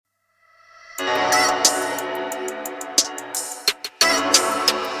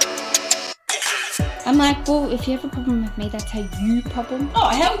like, well, if you have a problem with me, that's how you problem. Oh,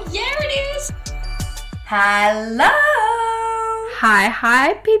 hell yeah, it is. Hello.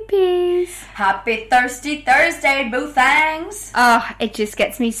 Hi, peepees. Happy Thirsty Thursday, boo thangs. Oh, it just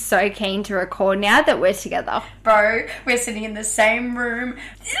gets me so keen to record now that we're together. Bro, we're sitting in the same room.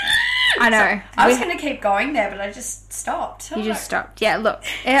 I know. I was going to keep going there, but I just stopped. You just stopped. Yeah, look,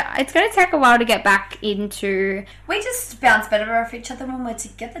 it's going to take a while to get back into... We just bounce better off each other when we're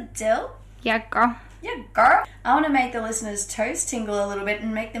together, Dill. Yeah, girl. Yeah, girl. I want to make the listeners' toes tingle a little bit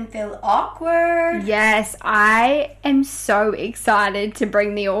and make them feel awkward. Yes, I am so excited to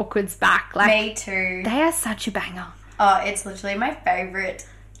bring the awkwards back. Like, me too. They are such a banger. Oh, it's literally my favourite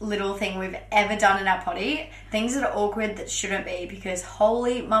little thing we've ever done in our potty. Things that are awkward that shouldn't be, because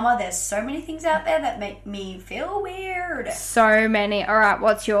holy mama, there's so many things out there that make me feel weird. So many. All right,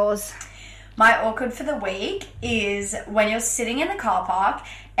 what's yours? My awkward for the week is when you're sitting in the car park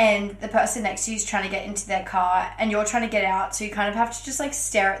and the person next to you is trying to get into their car and you're trying to get out, so you kind of have to just like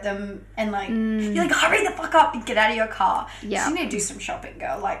stare at them and like you're like, hurry the fuck up and get out of your car. Yeah. So you need to do some shopping,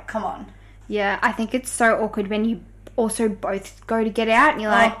 girl. Like, come on. Yeah, I think it's so awkward when you also both go to get out and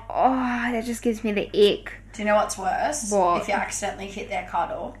you're like, oh, that just gives me the ick. Do you know what's worse? What? If you accidentally hit their car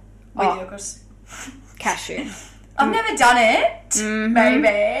door with your cashew. I've never done it,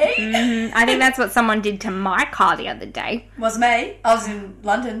 baby. I think that's what someone did to my car the other day. Was me. I was in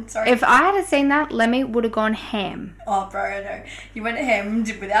London, sorry. If I had seen that, Lemmy would have gone ham. Oh, bro, I know. You went ham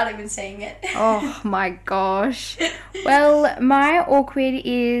without even seeing it. Oh, my gosh. Well, my awkward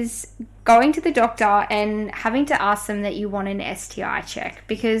is going to the doctor and having to ask them that you want an STI check,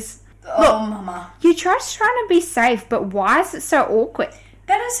 because, oh, mama. You're just trying to be safe, but why is it so awkward?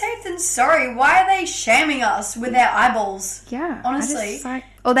 Better safe than sorry. Why are they shaming us with their eyeballs? Yeah. Honestly.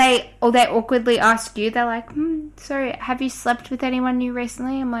 Or they awkwardly ask you, they're like, sorry, have you slept with anyone new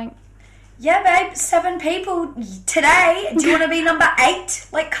recently? I'm like, yeah, babe, 7 people today. Do you want to be number 8?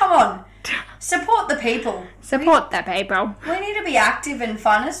 Like, come on. Support the people. Support that, people. We need to be active and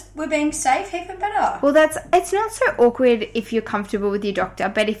fun as we're being safe, even better. Well, it's not so awkward if you're comfortable with your doctor,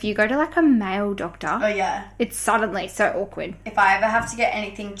 but if you go to like a male doctor, oh yeah, it's suddenly so awkward. If I ever have to get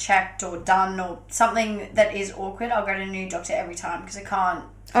anything checked or done or something that is awkward, I'll go to a new doctor every time because I can't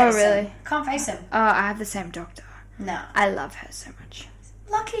face him. Can't face him. Oh, I have the same doctor. No. I love her so much.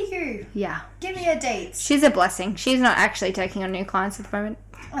 Lucky you. Yeah. Give me her dates. She's a blessing. She's not actually taking on new clients at the moment.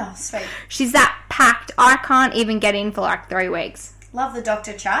 Oh, sweet. She's that packed. I can't even get in for like 3 weeks. Love the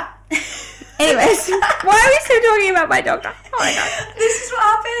doctor chat. Anyways, why are we still talking about my doctor? Oh my god. This is what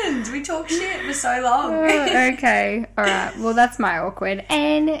happens. We talk shit for so long. Okay. Alright. Well, that's my awkward.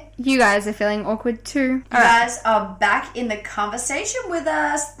 And you guys are feeling awkward too. You guys are back in the conversation with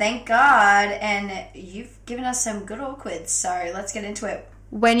us. Thank God. And you've given us some good awkwards. So let's get into it.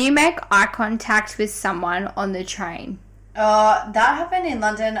 When you make eye contact with someone on the train. That happened in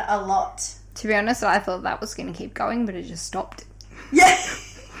London a lot. To be honest, I thought that was going to keep going, but it just stopped. Yeah.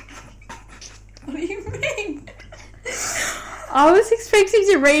 What do you mean? I was expecting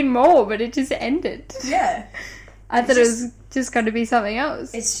to read more, but it just ended. Yeah. I thought it was just going to be something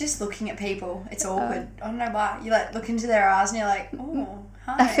else. It's just looking at people. It's awkward. I don't know why. You like look into their eyes and you're like, oh,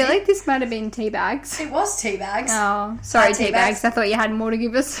 hi. I feel like this might have been tea bags. It was tea bags. Oh, sorry, tea bags. I thought you had more to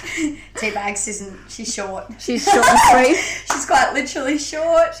give us. Tea bags isn't. She's short. She's short and sweet. She's quite literally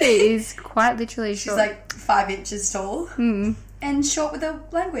short. She is quite literally short. She's like 5 inches tall. And short with a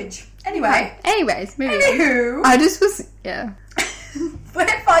language. Anyway. Right. Anyways, moving Anywho. on. I just was, yeah.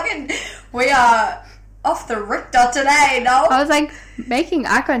 We are off the Richter today, no? I was like making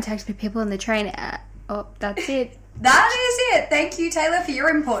eye contact with people in the train. Oh, that's it. That is it. Thank you, Taylor, for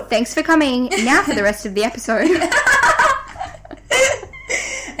your input. Thanks for coming. Now for the rest of the episode.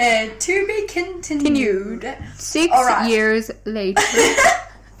 To be continued. 6 years later.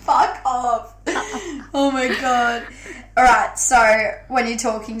 Fuck off. Oh my god. Alright, so when you're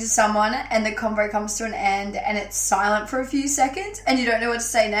talking to someone and the convo comes to an end and it's silent for a few seconds and you don't know what to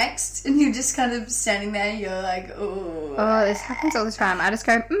say next and you're just kind of standing there, you're like, oh. Oh, this happens all the time. I just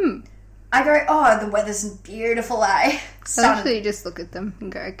go, I go, oh, the weather's beautiful, eh? I literally just look at them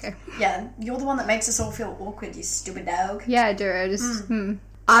and go, okay. Yeah, you're the one that makes us all feel awkward, you stupid dog. Yeah, I do. I just,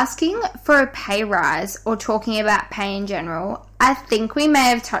 Asking for a pay rise or talking about pay in general, I think we may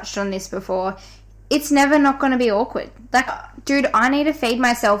have touched on this before. It's never not going to be awkward. Like, dude, I need to feed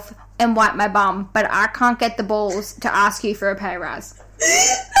myself and wipe my bum, but I can't get the balls to ask you for a pay rise. That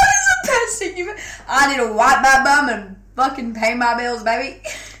is the best thing I need to wipe my bum and fucking pay my bills, baby.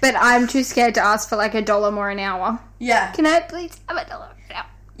 But I'm too scared to ask for like $1 more an hour. Yeah. Can I please have $1 an hour?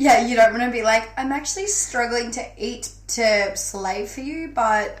 Yeah, you don't want to be like, I'm actually struggling to eat to slave for you,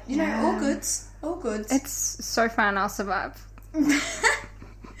 but, you know, all goods. All good. It's so fun. I'll survive.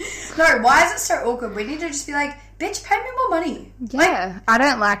 No, why is it so awkward? We need to just be like, bitch, pay me more money. Yeah. I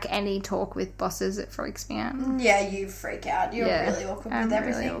don't like any talk with bosses. It freaks me out. Yeah, you freak out. You're really awkward with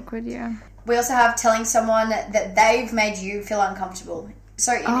everything. Really awkward, yeah. We also have telling someone that they've made you feel uncomfortable.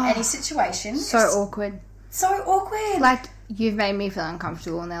 So in any situation. So awkward. So awkward. Like, you've made me feel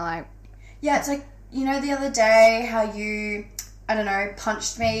uncomfortable, and they're like... Yeah, it's like, you know, the other day how you, I don't know,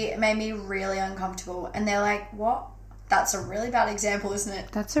 punched me, it made me really uncomfortable. And they're like, what? That's a really bad example, isn't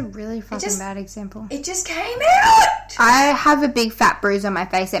it? That's a really fucking bad example. It just came out! I have a big fat bruise on my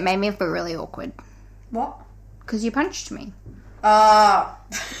face. It made me feel really awkward. What? Because you punched me.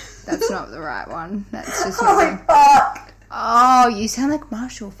 That's not the right one. That's just oh, fuck. Oh, you sound like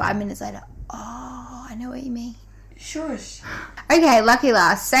Marshall 5 minutes later. Oh, I know what you mean. Shush. Okay, lucky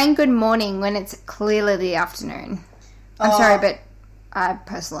last. Saying good morning when it's clearly the afternoon. I'm sorry, but I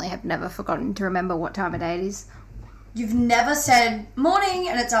personally have never forgotten to remember what time of day it is. You've never said morning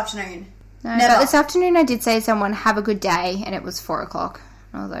and it's afternoon. No, never. But this afternoon I did say to someone, have a good day, and it was 4 o'clock.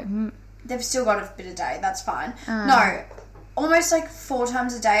 And I was like, They've still got a bit of day, that's fine. No, almost like 4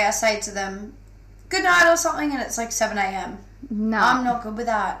 times a day I say to them, good night or something, and it's like 7 a.m. No. I'm not good with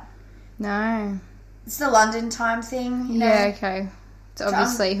that. No. It's the London time thing, you know? Yeah, okay. It's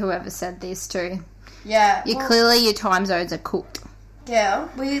obviously whoever said this too. Yeah. Clearly your time zones are cooked. Yeah,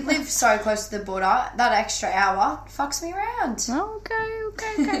 we live so close to the border. That extra hour fucks me around.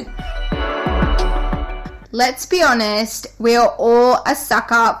 Okay. Let's be honest, we are all a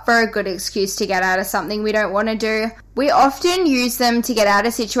sucker for a good excuse to get out of something we don't want to do. We often use them to get out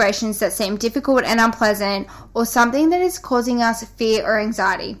of situations that seem difficult and unpleasant, or something that is causing us fear or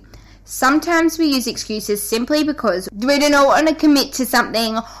anxiety. Sometimes we use excuses simply because we do not want to commit to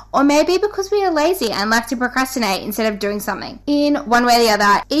something, or maybe because we are lazy and like to procrastinate instead of doing something. In one way or the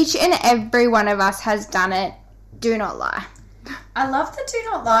other, each and every one of us has done it. Do not lie. I love the do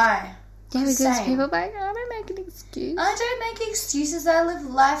not lie. Yeah, because people are like, I don't make an excuse. I don't make excuses. I live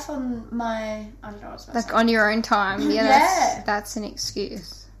life on my, I don't know what I was about to say. On your own time. Yeah, that's an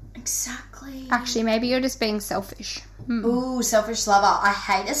excuse. Exactly. Actually, maybe you're just being selfish. Ooh, selfish lover. I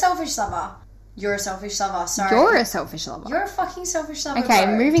hate a selfish lover. You're a selfish lover. Sorry. You're a selfish lover. You're a fucking selfish lover. Okay,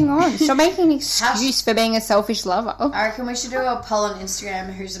 bro. moving on. Stop making an excuse for being a selfish lover. I reckon we should do a poll on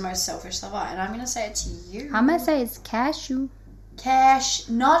Instagram who's the most selfish lover, and I'm going to say it to you. I'm going to say it's Cashew. Cash,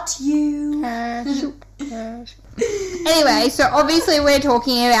 not you. Cashew. Anyway, so obviously we're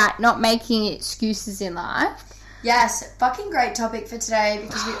talking about not making excuses in life. Yes, fucking great topic for today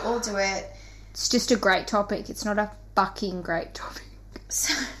because we all do it. It's just a great topic. It's not a fucking great topic.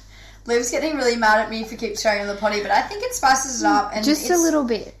 So, Liv's getting really mad at me for keep showing on the potty, but I think it spices it up. And just a little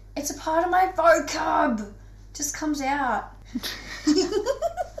bit. It's a part of my vocab. Just comes out.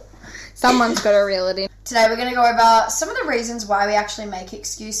 Someone's got to reel it in. Today we're going to go over some of the reasons why we actually make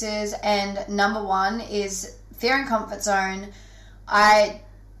excuses, and number one is fear and comfort zone. I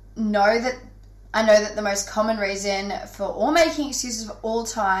know that the most common reason for all making excuses of all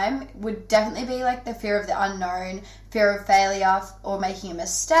time would definitely be like the fear of the unknown, fear of failure or making a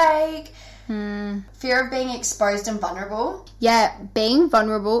mistake, fear of being exposed and vulnerable. Yeah, being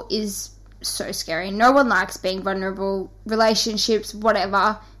vulnerable is so scary. No one likes being vulnerable. Relationships,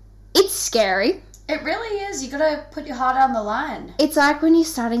 whatever. It's scary. It really is. You gotta put your heart on the line. It's like when you're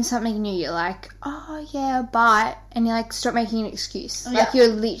starting something new, you're like, oh yeah, but, and you're like, stop making an excuse. Yeah. Like you're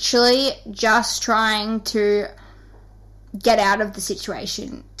literally just trying to get out of the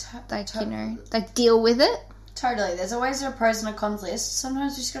situation. Like deal with it. Totally. There's always a pros and a cons list.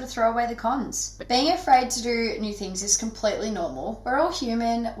 Sometimes we just gotta throw away the cons. Being afraid to do new things is completely normal. We're all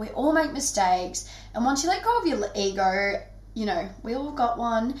human. We all make mistakes. And once you let go of your ego, you know, we all got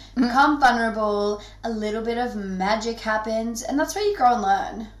one. Become vulnerable. A little bit of magic happens. And that's where you grow and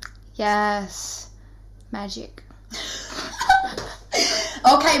learn. Yes. Magic.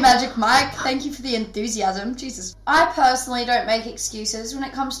 Okay, Magic Mike. Thank you for the enthusiasm. Jesus. I personally don't make excuses when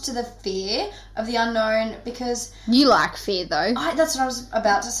it comes to the fear of the unknown because... You like fear, though. That's what I was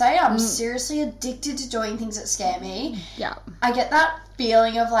about to say. I'm seriously addicted to doing things that scare me. Yeah. I get that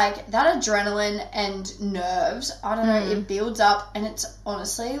feeling of like that adrenaline and nerves. I don't know, it builds up and it's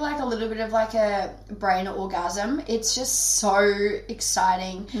honestly like a little bit of like a brain orgasm. It's just so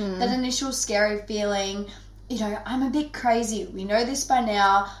exciting. That initial scary feeling. You know, I'm a bit crazy. We know this by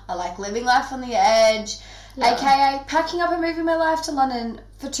now. I like living life on the edge. Yeah. AKA packing up and moving my life to London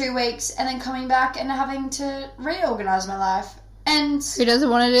for 2 weeks and then coming back and having to reorganise my life. And who doesn't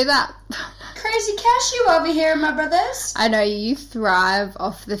want to do that? Crazy Cashew over here, my brothers. I know, you thrive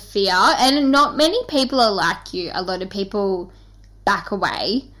off the fear. And not many people are like you. A lot of people back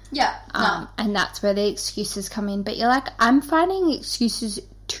away. Yeah. No. And that's where the excuses come in. But you're like, I'm finding excuses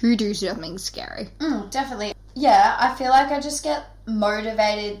to do something scary. Definitely. Yeah, I feel like I just get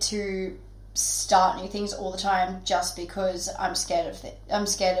motivated to start new things all the time just because I'm scared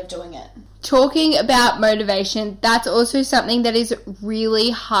of doing it. Talking about motivation, that's also something that is really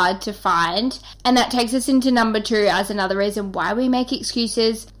hard to find. And that takes us into number 2 as another reason why we make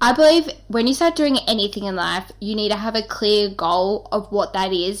excuses. I believe when you start doing anything in life, you need to have a clear goal of what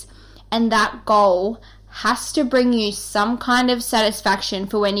that is. And that goal has to bring you some kind of satisfaction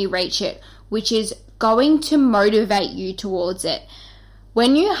for when you reach it, which is going to motivate you towards it.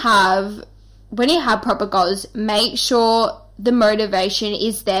 When you have proper goals, make sure the motivation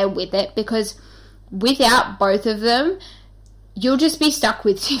is there with it, because without both of them, you'll just be stuck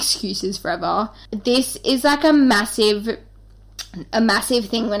with excuses forever. This is like a massive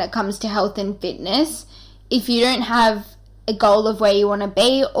thing when it comes to health and fitness. If you don't have a goal of where you want to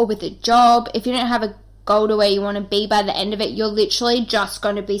be, or with a job, if you don't have a goal to where you want to be by the end of it, you're literally just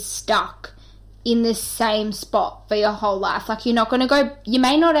going to be stuck in the same spot for your whole life. Like, you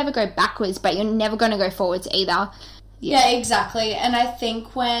may not ever go backwards, but you're never going to go forwards either. Yeah, exactly. And I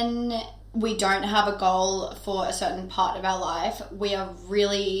think when we don't have a goal for a certain part of our life, we are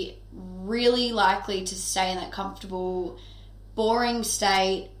really, really likely to stay in that comfortable, boring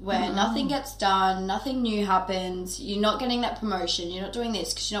state where nothing gets done, nothing new happens, you're not getting that promotion, you're not doing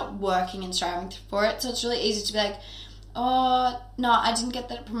this because you're not working and striving for it. So it's really easy to be like, oh, no, I didn't get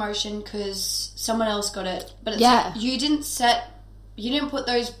that promotion because someone else got it. But it's like, you didn't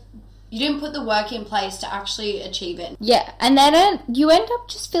put the work in place to actually achieve it. Yeah, and then you end up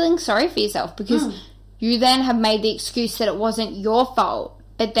just feeling sorry for yourself because you then have made the excuse that it wasn't your fault.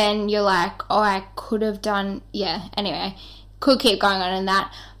 But then you're like, oh, I could have done, anyway, could keep going on in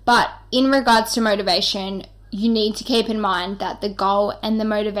that. But in regards to motivation, you need to keep in mind that the goal and the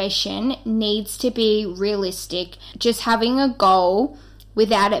motivation needs to be realistic. Just having a goal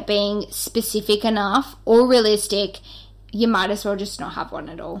without it being specific enough or realistic, you might as well just not have one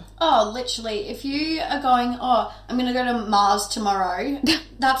at all. Oh, literally. If you are going, oh, I'm going to go to Mars tomorrow,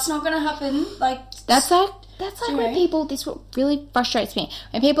 that's not going to happen. That's like when people, this what really frustrates me,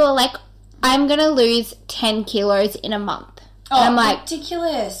 when people are like, I'm going to lose 10 kilos in a month. Oh, and I'm like,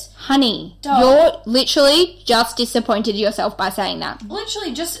 ridiculous. Honey, you're literally just disappointed yourself by saying that.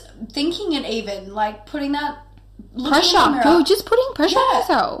 Literally, just thinking it even, like putting that pressure. You're just putting pressure on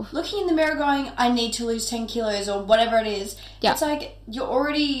yourself. Looking in the mirror going, I need to lose 10 kilos or whatever it is. Yeah. It's like you're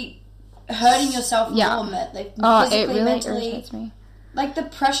already hurting yourself more, physically, it really mentally. Irritates me. Like the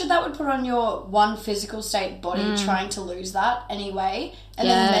pressure that would put on your one physical state body trying to lose that anyway. And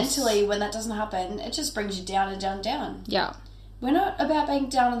then mentally, when that doesn't happen, it just brings you down and down and down. Yeah. We're not about being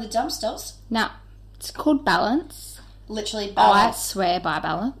down in the dumps, dolls. No. It's called balance. Literally balance. Oh, I swear by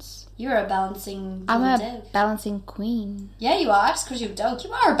balance. You're a balancing I'm a dog. Balancing queen. Yeah, you are. Just because you're a dog.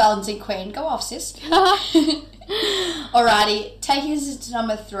 You are a balancing queen. Go off, sis. Alrighty. Taking us to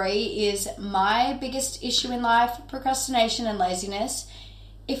number 3 is my biggest issue in life, procrastination and laziness.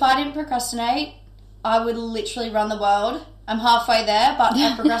 If I didn't procrastinate, I would literally run the world. I'm halfway there, but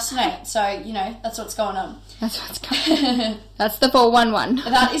I procrastinate. So, that's what's going on. That's what's going on. That's the 411.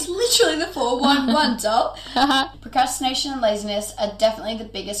 That is literally the 411, doll. Procrastination and laziness are definitely the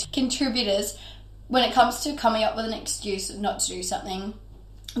biggest contributors when it comes to coming up with an excuse not to do something.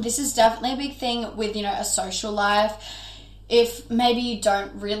 This is definitely a big thing with, a social life. If maybe you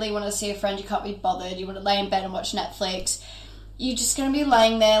don't really want to see a friend, you can't be bothered, you want to lay in bed and watch Netflix, you're just going to be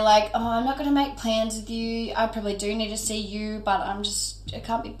laying there like, oh, I'm not going to make plans with you. I probably do need to see you, but I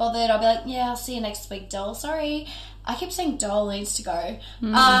can't be bothered. I'll be like, yeah, I'll see you next week, doll. Sorry. I keep saying doll needs to go.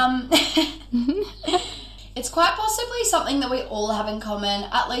 It's quite possibly something that we all have in common,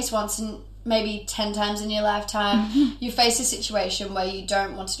 at least once in maybe 10 times in your lifetime. You face a situation where you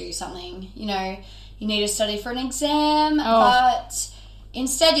don't want to do something. You need to study for an exam, but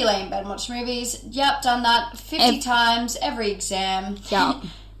instead, you lay in bed and watch movies. Yep, done that 50 times, every exam. Yep.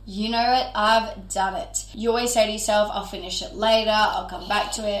 You know it, I've done it. You always say to yourself, I'll finish it later, I'll come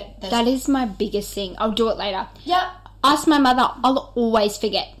back to it. That is my biggest thing. I'll do it later. Yep. Ask my mother, I'll always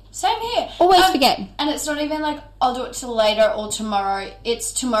forget. Same here. Always forget. And it's not even like, I'll do it till later or tomorrow.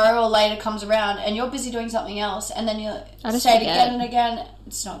 It's tomorrow or later comes around and you're busy doing something else and then you say it again and again.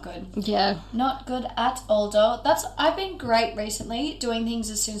 It's not good. Yeah. Not good at all, doll. I've been great recently doing things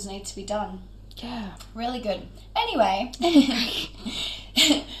as soon as it needs to be done. Yeah. Really good. Anyway.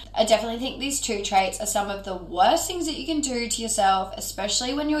 I definitely think these 2 traits are some of the worst things that you can do to yourself,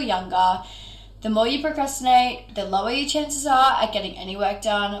 especially when you're younger. The more you procrastinate, the lower your chances are at getting any work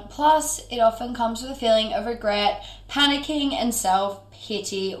done. Plus, it often comes with a feeling of regret, panicking, and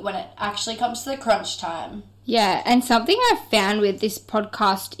self-pity when it actually comes to the crunch time. Yeah, and something I've found with this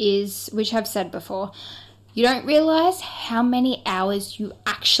podcast is, which I've said before, you don't realise how many hours you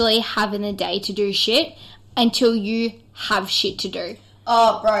actually have in the day to do shit until you have shit to do.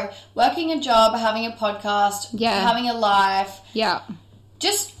 Oh, bro, working a job, having a podcast, having a life. Yeah.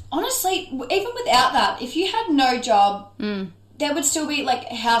 Just, honestly, even without that, if you had no job, there would still be, like,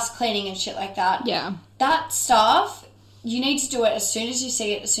 house cleaning and shit like that. Yeah. That stuff, you need to do it as soon as you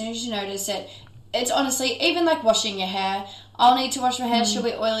see it, as soon as you notice it. It's honestly, even, like, washing your hair. I'll need to wash my hair, she'll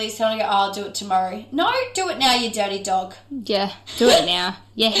be oily, so I'm going to go, I'll do it tomorrow. No, do it now, you dirty dog. Yeah, do it now.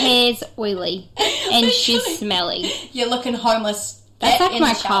 Your hair's oily and she's smelly. You're looking homeless. That's like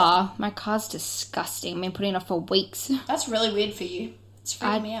my car. My car's disgusting. I've been putting it off for weeks. That's really weird for you. It's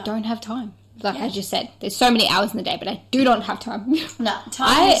freaking me out. I don't have time. Like I just said, there's so many hours in the day, but I do not have time. No,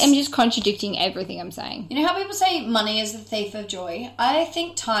 I am just contradicting everything I'm saying. You know how people say money is the thief of joy? I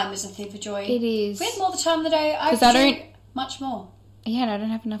think time is the thief of joy. It is. If we had more the time of the day, I don't much more. Yeah, and I don't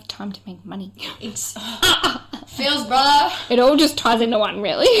have enough time to make money. Feels, brother. It all just ties into one,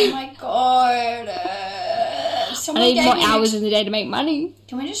 really. Oh my god. I need more hours in the day to make money.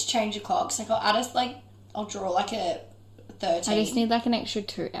 Can we just change the clocks? Like, I'll draw like a 13. I just need like an extra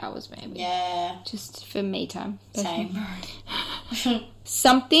 2 hours, maybe. Yeah. Just for me time. Same.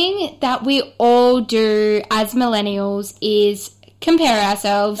 Something that we all do as millennials is compare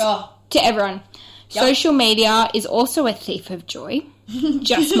ourselves to everyone. Yep. Social media is also a thief of joy.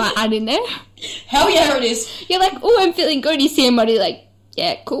 Just might add in there. Hell yeah, it is. You're like, oh, I'm feeling good. You see somebody like,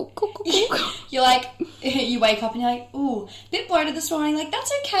 yeah, cool. You're like, you wake up and you're like, ooh, bit bloated this morning. Like,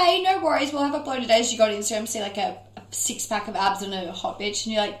 that's okay. No worries. We'll have a bloated day. So you go to Instagram, see like a 6-pack of abs and a hot bitch.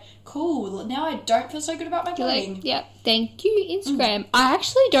 And you're like, cool. Now I don't feel so good about my body. Like, yeah, thank you, Instagram. I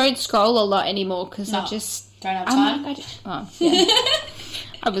actually don't scroll a lot anymore because I just... Don't have time.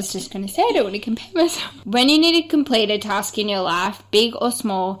 I was just going to say, I don't want to compare myself. When you need to complete a task in your life, big or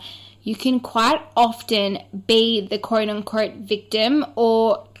small, you can quite often be the quote-unquote victim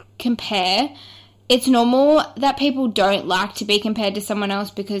or compare. It's normal that people don't like to be compared to someone else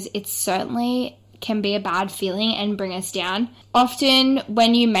because it certainly can be a bad feeling and bring us down. Often,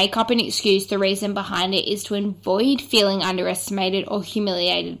 when you make up an excuse, the reason behind it is to avoid feeling underestimated or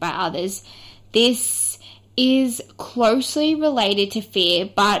humiliated by others. This is closely related to fear,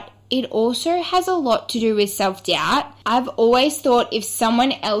 but it also has a lot to do with self-doubt. I've always thought if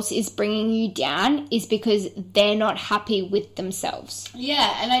someone else is bringing you down is because they're not happy with themselves.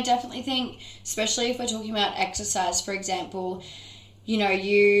 Yeah, and I definitely think, especially if we're talking about exercise, for example, you know,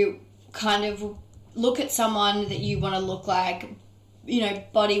 you kind of look at someone that you want to look like, you know,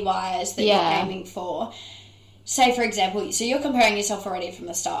 body-wise that you're aiming for. Say, for example, so you're comparing yourself already from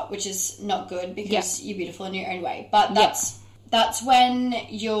the start, which is not good because you're beautiful in your own way. But that's when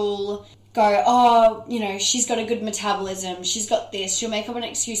you'll go, oh, you know, she's got a good metabolism, she's got this, she'll make up an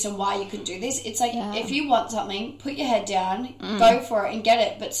excuse on why you couldn't do this. It's like, if you want something, put your head down, go for it and get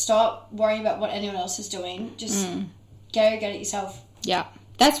it, but stop worrying about what anyone else is doing. Just go get it yourself. Yeah.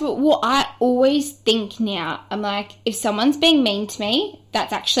 That's what I always think now. I'm like, if someone's being mean to me,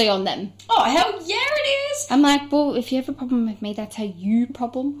 that's actually on them. Oh, hell yeah, it is. I'm like, well, if you have a problem with me, that's a you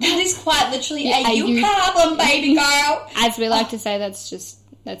problem. That is quite literally a you problem, baby girl. As we like to say,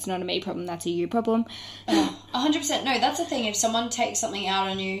 that's not a me problem, that's a you problem. 100%. No, that's the thing. If someone takes something out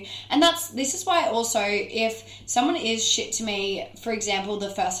on you, and this is why also, if someone is shit to me, for example, the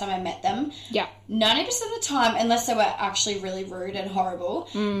first time I met them, 90% of the time, unless they were actually really rude and horrible,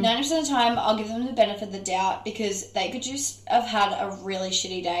 90% of the time I'll give them the benefit of the doubt because they could just have had a really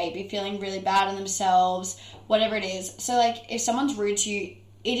shitty day, be feeling really bad in themselves, whatever it is. So, like, if someone's rude to you,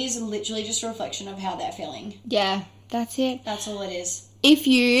 it is literally just a reflection of how they're feeling. Yeah, that's it. That's all it is. If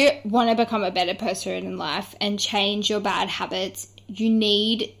you want to become a better person in life and change your bad habits, you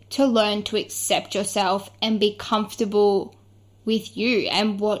need to learn to accept yourself and be comfortable with you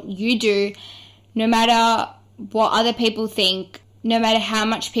and what you do, no matter what other people think, no matter how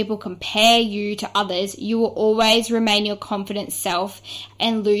much people compare you to others, you will always remain your confident self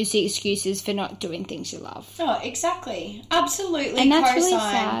and lose the excuses for not doing things you love. Oh, exactly. Absolutely. And that's really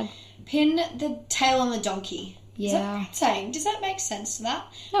sad. Pin the tail on the donkey. Yeah. Is that right saying? Does that make sense to that?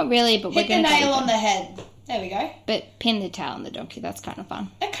 Not really, but we're going to hit the nail on the head. There we go. But pin the tail on the donkey. That's kind of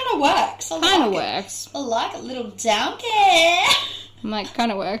fun. It kind of works. Kind of works. I like a little donkey. I'm like,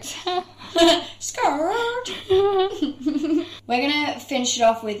 kind of works. Skirt. We're going to finish it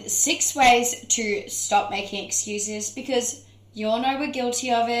off with 6 ways to stop making excuses because You all know we're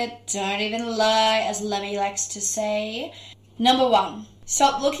guilty of it. Don't even lie, as Lemmy likes to say. Number 1,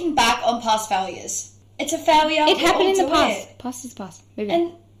 stop looking back on past failures. It's a failure. It happened in the do past. it. Past is past. Move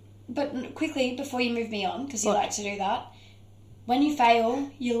on. But quickly, before you move me on, because you What? like to do that, when you fail,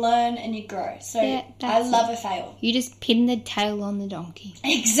 you learn and you grow. So Yeah, I that's love a fail. You just pin the tail on the donkey.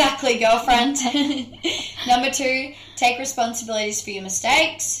 Exactly, girlfriend. Number 2, take responsibilities for your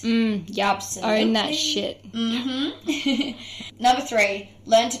mistakes. Yup. Absolutely. Own that shit. Number 3,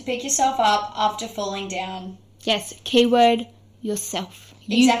 learn to pick yourself up after falling down. Yes. Keyword, yourself.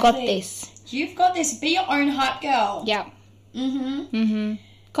 You've got Exactly. this. You've got this. Be your own hype girl. Yep.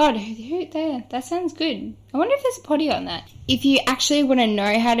 God, who there? That sounds good. I wonder if there's a potty on that. If you actually want to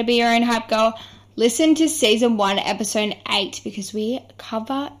know how to be your own hype girl, listen to season 1, episode 8, because we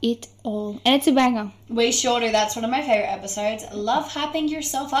cover it all. And it's a banger. We sure do. That's one of my favourite episodes. Love hyping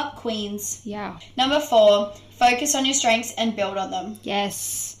yourself up, queens. Yeah. Number 4, focus on your strengths and build on them.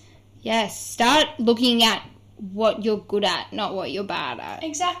 Yes. Start looking at what you're good at, not what you're bad at.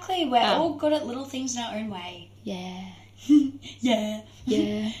 Exactly. We're all good at little things in our own way. Yeah.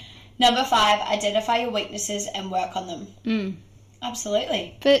 Yeah. Number 5, identify your weaknesses and work on them.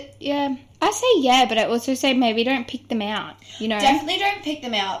 Absolutely. But, yeah, I say yeah, but I also say maybe don't pick them out, you know? Definitely don't pick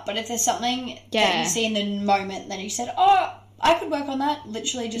them out, but if there's something that Yeah. you see in the moment that you said, oh, I could work on that,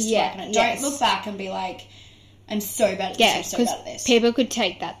 literally just work on it. Yes. Don't look back and be like, I'm so bad at this, Yeah, I'm so because bad at this. people could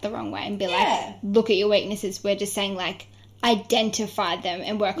take that the wrong way and be Yeah. like, look at your weaknesses. We're just saying, like, identify them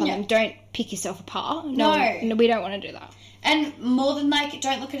and work on Yeah. them. Don't pick yourself apart. No. We don't want to do that. And more than like,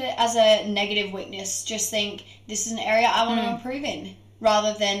 don't look at it as a negative weakness. Just think, this is an area I want to improve in,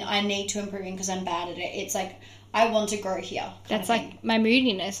 rather than I need to improve in because I'm bad at it. It's like, I want to grow here. That's like my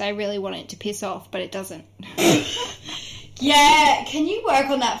moodiness. I really want it to piss off, but it doesn't. Yeah, can you work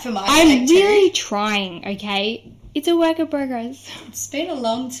on that for my I'm sake too? really trying, okay? It's a work of progress. It's been a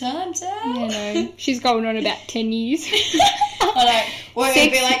long time, Dad. You know, she's going on about 10 years. I know. We're gonna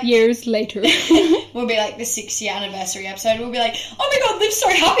 6 be like, years later. we'll be like the 6-year anniversary episode. We'll be like, oh my god, Liv's so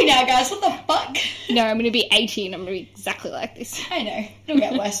happy now, guys. What the fuck? No, I'm going to be 18. I'm going to be exactly like this. I know. It'll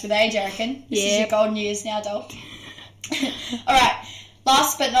get worse with age, I reckon. This is your Yep. golden years now, doll. Alright.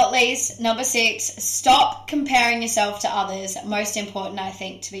 Last but not least, number 6, stop comparing yourself to others. Most important, I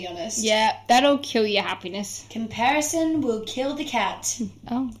think, to be honest. Yeah, that'll kill your happiness. Comparison will kill the cat.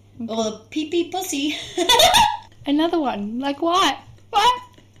 Oh. Or the pee-pee pussy. Another one. Like what? What?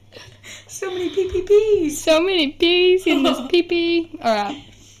 So many pee-pee-pees. So many peas in this pee-pee. Alright.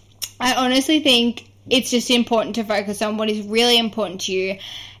 I honestly think it's just important to focus on what is really important to you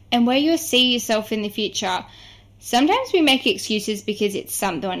and where you'll see yourself in the future. Sometimes we make excuses because it's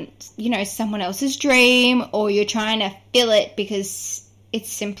someone else's dream, or you're trying to fill it because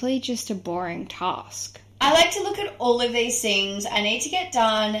it's simply just a boring task. I like to look at all of these things I need to get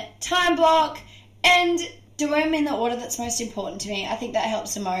done, time block, and do them in the order that's most important to me. I think that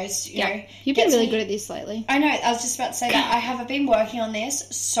helps the most. You know, You've been gets really me- good at this lately. I know, I was just about to say that. I have been working on this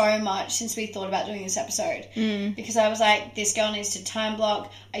so much since we thought about doing this episode. Because I was like, this girl needs to time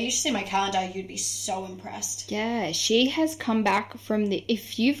block. I used to see my calendar, you'd be so impressed. Yeah, she has come back from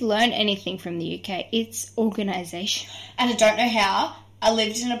if you've learned anything from the UK, it's organisation. And I don't know how. I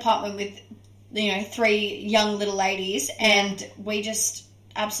lived in an apartment with, 3 young little ladies, and we just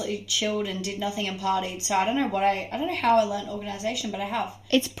absolutely chilled and did nothing and partied. So I don't know how I learned organisation, but I have.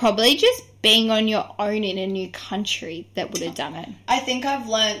 It's probably just being on your own in a new country that would have done it. I think I've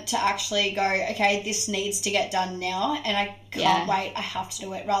learnt to actually go, okay, this needs to get done now, and I can't wait. I have to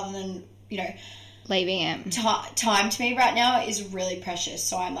do it, rather than, Leaving it. time to me right now is really precious.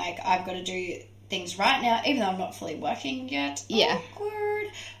 So I'm like, I've got to do things right now, even though I'm not fully working yet. Yeah. Awkward.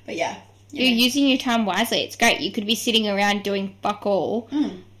 But yeah. You're using your time wisely. It's great. You could be sitting around doing fuck all,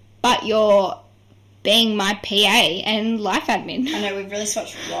 but you're being my PA and life admin. I know, we've really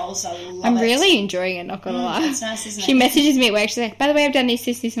switched roles. I love it. I'm really enjoying it, not gonna lie. It's nice, isn't it? She messages me at work. She's like, by the way, I've done this.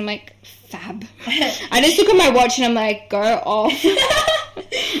 And I'm like, fab. I just look at my watch and I'm like, go off.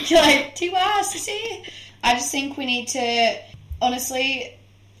 You're like, Tiwa, sissy. I just think we need to, honestly,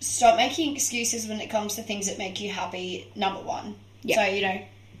 stop making excuses when it comes to things that make you happy, number 1. Yep. So,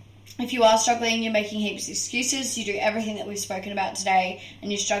 if you are struggling, you're making heaps of excuses, you do everything that we've spoken about today,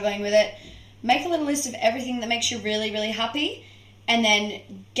 and you're struggling with it, make a little list of everything that makes you really, really happy, and then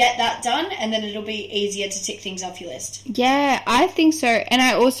get that done, and then it'll be easier to tick things off your list. Yeah, I think so. And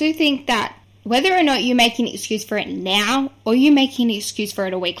I also think that whether or not you make an excuse for it now or you make an excuse for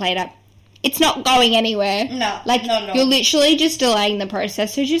it a week later, it's not going anywhere. No, like, not at all. You're literally just delaying the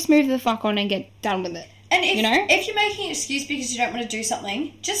process, so just move the fuck on and get done with it. And if, you know? if you're making an excuse because you don't want to do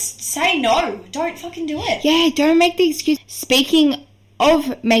something, just say no. Don't fucking do it. Yeah, don't make the excuse. Speaking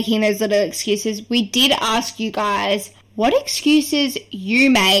of making those little excuses, we did ask you guys what excuses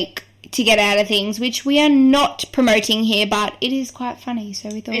you make to get out of things, which we are not promoting here, but it is quite funny, so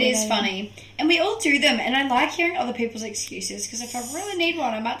we thought it is funny. And we all do them, and I like hearing other people's excuses, because if I really need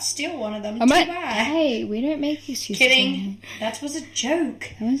one, I might steal one of them. Hey, we don't make excuses. Kidding. That was a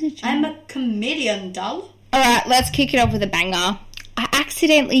joke. That was a joke. I'm a comedian, dull. Alright, let's kick it off with a banger. I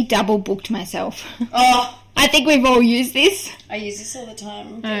accidentally double booked myself. Oh. I think we've all used this. I use this all the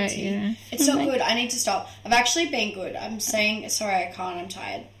time. Yeah. It's not good. I need to stop. I've actually been good. I'm saying, sorry, I can't. I'm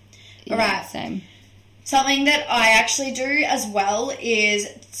tired. Yeah, Alright. Same. Something that I actually do as well is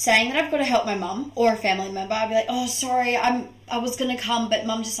saying that I've got to help my mum or a family member. I'd be like, oh, sorry, I was going to come, but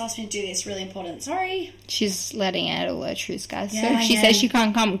mum just asked me to do this. Really important. Sorry. She's letting out all her truths, guys. Yeah, so she says she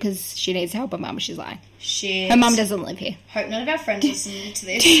can't come because she needs help her mum. She's lying. Shit. Her mum doesn't live here. Hope none of our friends listen to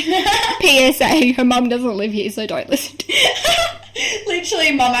this. PSA, her mum doesn't live here, so don't listen to it.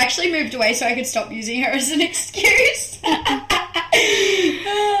 Literally, mum actually moved away so I could stop using her as an excuse.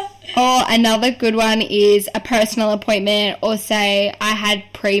 Or another good one is a personal appointment, or say I had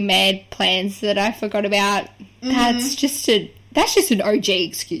pre-med plans that I forgot about. Mm-hmm. That's just an OG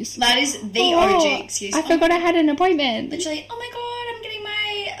excuse. That is the OG excuse. I forgot I had an appointment. Literally, oh my god, I'm getting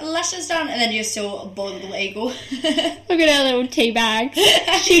my lashes done, and then you're still a bored little eagle. Look at her little tea bags.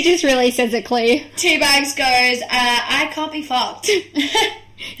 She just really says it clear. Tea bags goes, I can't be fucked.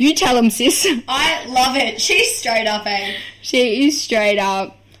 You tell him, sis. I love it. She's straight up, eh? She is straight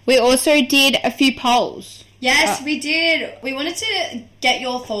up. We also did a few polls. Yes, we did. We wanted to get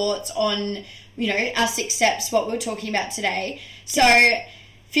your thoughts on, our 6 steps, what we were talking about today. So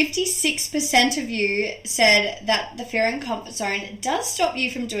 56% of you said that the fear and comfort zone does stop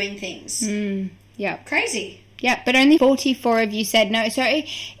you from doing things. Yeah. Crazy. Yeah, but only 44 of you said no. So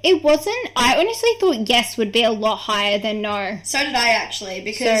it wasn't... I honestly thought yes would be a lot higher than no. So did I, actually,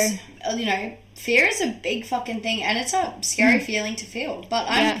 because, fear is a big fucking thing, and it's a scary feeling to feel. But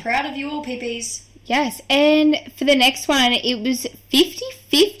I'm proud of you all, peepees. Yes, and for the next one, it was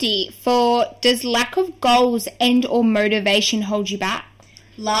 50-50 for does lack of goals and or motivation hold you back?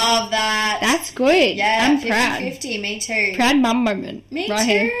 Love that. That's good. Yeah, I'm 50-50, proud. 50, me too. Proud mum moment. Me right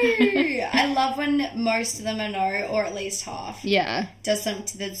too. Here. I love when most of them are no, or at least half. Yeah. Does something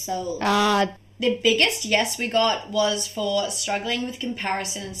to the soul. The biggest yes we got was for struggling with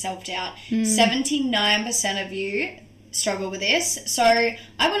comparison and self-doubt. 79% of you struggle with this. So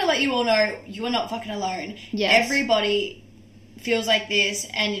I want to let you all know you are not fucking alone. Yes. Everybody feels like this,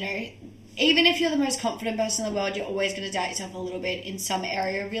 and even if you're the most confident person in the world, you're always going to doubt yourself a little bit in some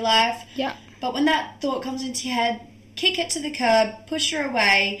area of your life. Yeah. But when that thought comes into your head, kick it to the curb, push her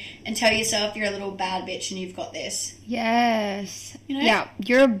away, and tell yourself you're a little bad bitch and you've got this. Yes. Yeah,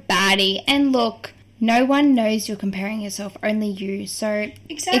 you're a baddie. And look, no one knows you're comparing yourself, only you. So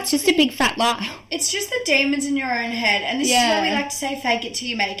It's just a big fat lie. It's just the demons in your own head. And this is why we like to say fake it till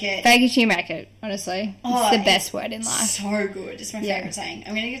you make it. Fake it till you make it, honestly. It's the best word in life. So good. It's my favourite saying.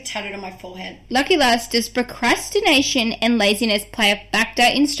 I'm going to get tattooed on my forehead. Lucky last, does procrastination and laziness play a factor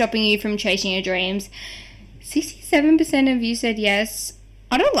in stopping you from chasing your dreams? 67% of you said yes.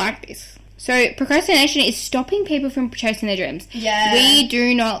 I don't like this. So procrastination is stopping people from chasing their dreams. Yeah. We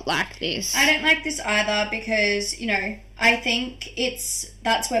do not like this. I don't like this either because, I think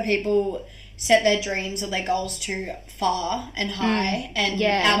that's where people set their dreams or their goals too far and high and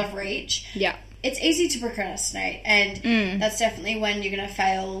out of reach. Yeah. It's easy to procrastinate, and that's definitely when you're going to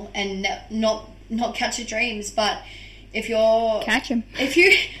fail and not catch your dreams. But if you're... Catch him. If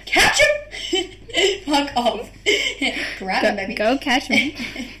you... Catch him? Fuck off. Grab him, baby. Go catch him.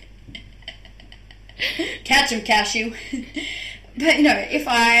 Catch him, cashew. But,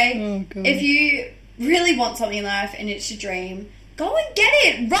 if you really want something in life and it's your dream, go and get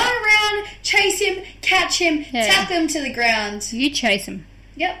it. Run around, chase him, catch him, tackle him to the ground. You chase him.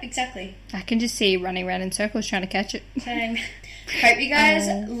 Yep, exactly. I can just see you running around in circles trying to catch it. Same. Hope you guys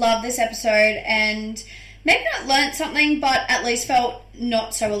love this episode and maybe not learnt something, but at least felt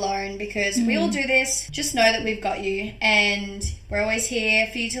not so alone, because we all do this. Just know that we've got you, and we're always here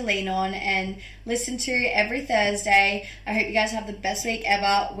for you to lean on and listen to every Thursday. I hope you guys have the best week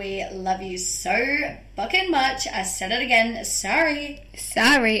ever. We love you so fucking much. I said it again. Sorry.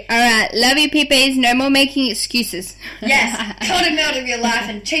 Alright, love you, peepees. No more making excuses. Yes, cut him out of your life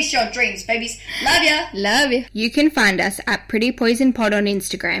and chase your dreams, babies. Love ya. Love you. You can find us at Pretty Poison Pod on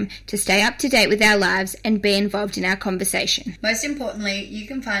Instagram to stay up to date with our lives and be involved in our conversation. Most importantly, importantly, you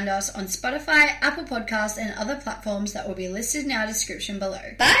can find us on Spotify, Apple Podcasts, and other platforms that will be listed in our description below.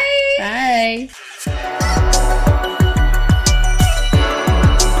 Bye! Bye!